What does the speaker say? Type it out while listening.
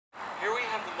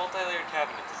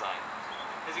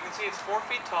can see it's 4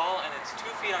 feet tall and it's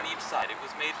 2 feet on each side. It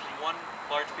was made from one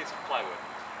large piece of plywood.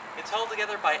 It's held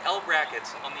together by L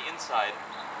brackets on the inside,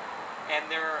 and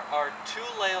there are two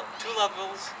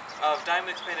levels of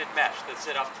diamond expanded mesh that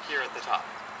sit up here at the top.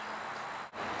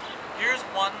 Here's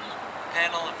one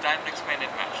panel of diamond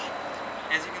expanded mesh.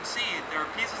 As you can see, there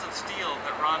are pieces of steel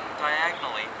that run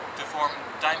diagonally to form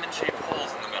diamond-shaped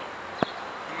holes in the middle.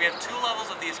 When we have two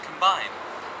levels of these combined,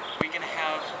 we can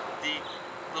have the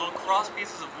little cross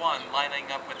pieces of one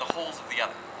lining up with the holes of the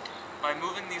other. By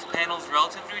moving these panels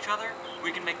relative to each other,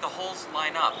 we can make the holes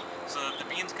line up so that the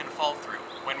beans can fall through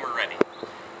when we're ready.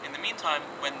 In the meantime,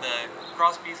 when the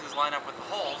cross pieces line up with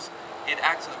the holes, it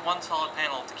acts as one solid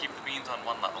panel to keep the beans on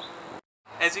one level.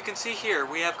 As you can see here,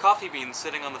 we have coffee beans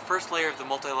sitting on the first layer of the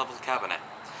multi-level cabinet.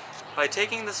 By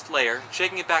taking this layer,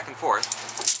 shaking it back and forth,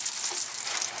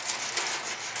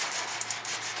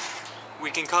 we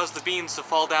can cause the beans to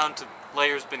fall down to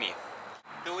layers beneath.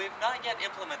 Though we have not yet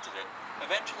implemented it,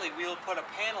 eventually we will put a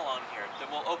panel on here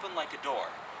that will open like a door.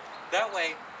 That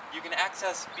way, you can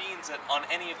access beans on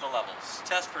any of the levels,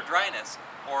 test for dryness,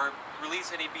 or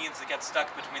release any beans that get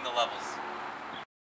stuck between the levels.